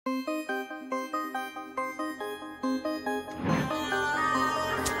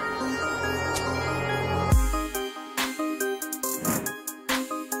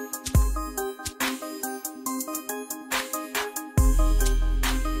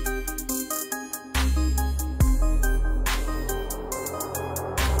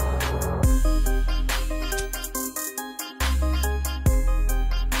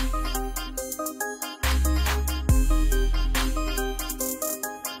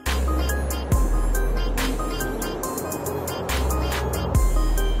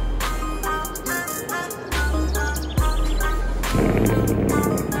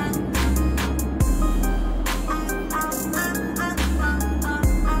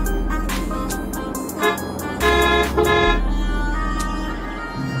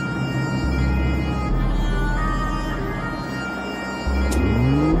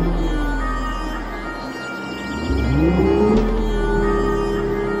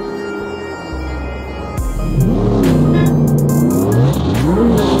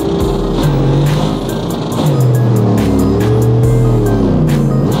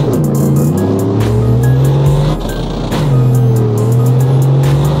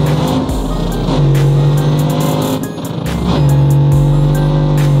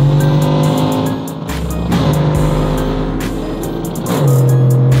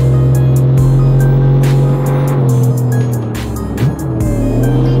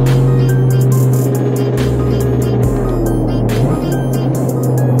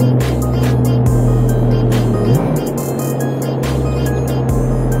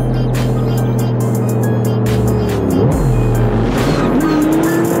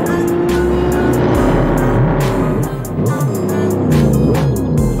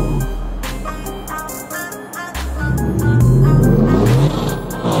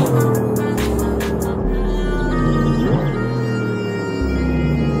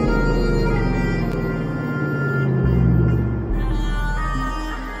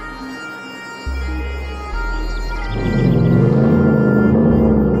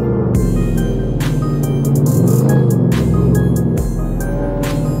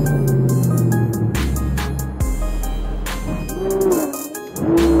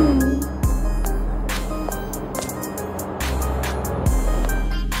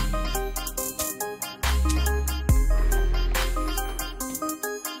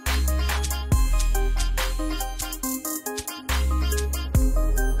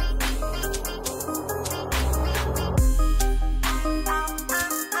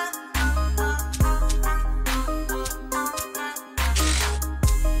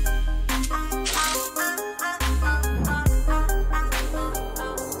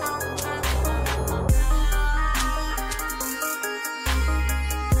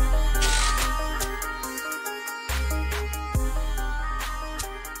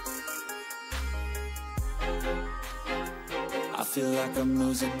feel like I'm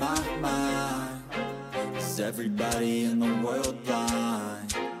losing my mind. Is everybody in the world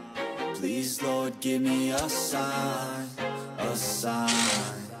blind? Please, Lord, give me a sign, a sign.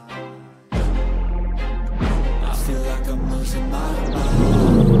 I feel like I'm losing my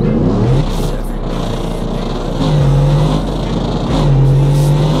mind. Is everybody in the world blind?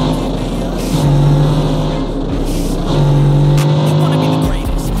 Please, Lord, give me a sign, a sign. I wanna be the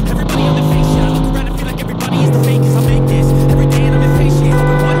greatest. Everybody on the fake shit. I look around and feel like everybody is the fakest. I make this every day and I'm impatient.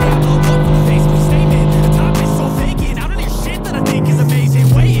 Hoping one day I blow up from the Facebook statement. The top is so vacant. I don't hear shit that I think is amazing.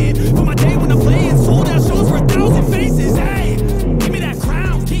 Waiting for my day when I'm playing sold out shows for 1,000 faces. Hey, give me that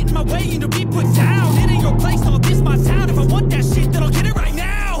crown. Get in my way and to be put down. It ain't your place, all this my town. If I want that shit, then I'll get it right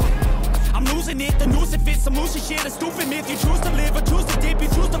now. I'm losing it, the noose it fits. I'm losing shit, a stupid myth. You choose to live or choose to dip. You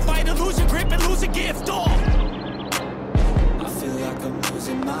choose to fight or lose your grip and lose a gift. Oh, I feel like I'm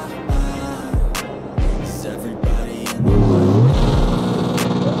losing my mind. Is everybody in the world blind?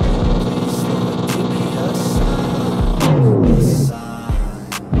 Please, Lord, give me a sign, a sign.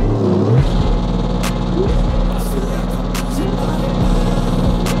 I feel like I'm losing my mind.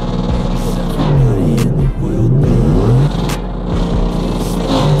 Is everybody in the world blind? Please,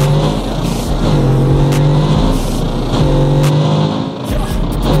 Lord, give me a sign, a sign.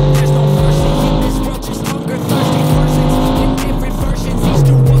 there's no mercy in this world, just hunger, thirsty persons in different versions. Each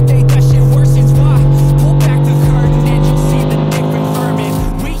new update, that shit worsens. Why? Pull back the curtain and you'll see the different vermin.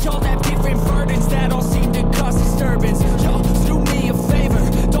 We all have different burdens that all seem to cause disturbance. Yo, do me a favor,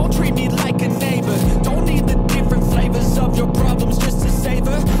 don't treat me like a neighbor. Don't need the different flavors of your problems just to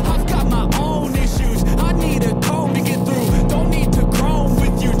savor. I've got my own issues, I need a comb to get through. Don't need to groan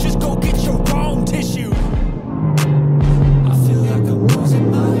with you, just go get your own tissue. I feel like I'm losing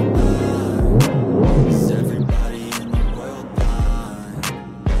my mind. Is everybody in the world blind?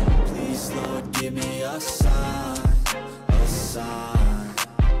 Please, Lord, give me a sign, a sign.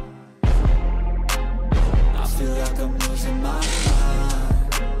 I feel like I'm losing my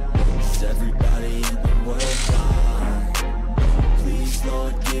mind. Is everybody in the world blind? Please,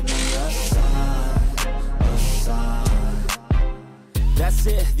 Lord, give me a sign, a sign. That's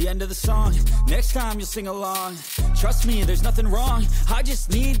it, the end of the song. Next time you'll sing along. Trust me, there's nothing wrong. I just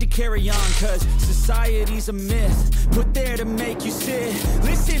need to carry on, cause society's a myth put there to make you sit.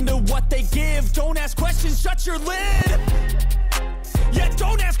 Listen to what they give. Don't ask questions, shut your lid. Yeah,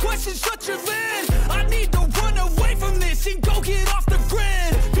 don't ask questions, shut your lid. I need to run away from this and go get off the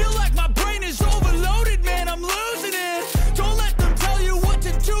grid. Feel like my brain is overloaded, man, I'm losing it. Don't let them tell you what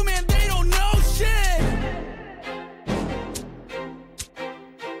to do, man, they don't know shit.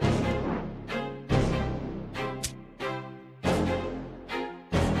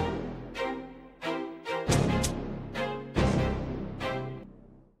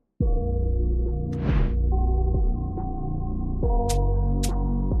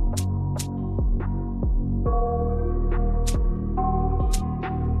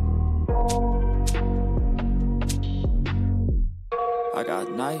 I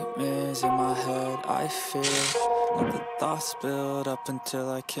got nightmares in my head, I fear that the thoughts build up until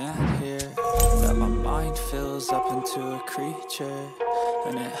I can't hear. That my mind fills up into a creature,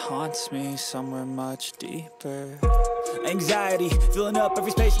 and it haunts me somewhere much deeper. Anxiety, filling up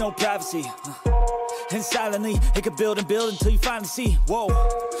every space, no privacy. And silently, it could build and build until you finally see. Whoa,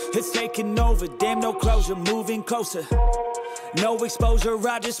 it's taking over, damn no closure, moving closer. No exposure,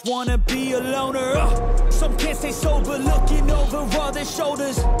 I just wanna be a loner. Some can't stay sober, looking over all their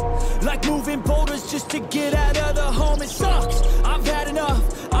shoulders, like moving boulders just to get out of the home. It sucks, I've had enough,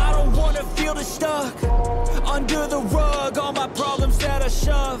 I don't wanna feel the stuck under the rug, all my problems that I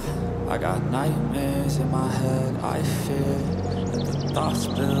shove. I got nightmares in my head, I fear that the thoughts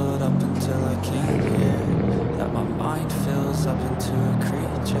build up until I can't hear. That my mind fills up into a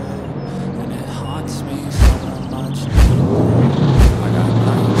creature, and it haunts me somewhere much deeper.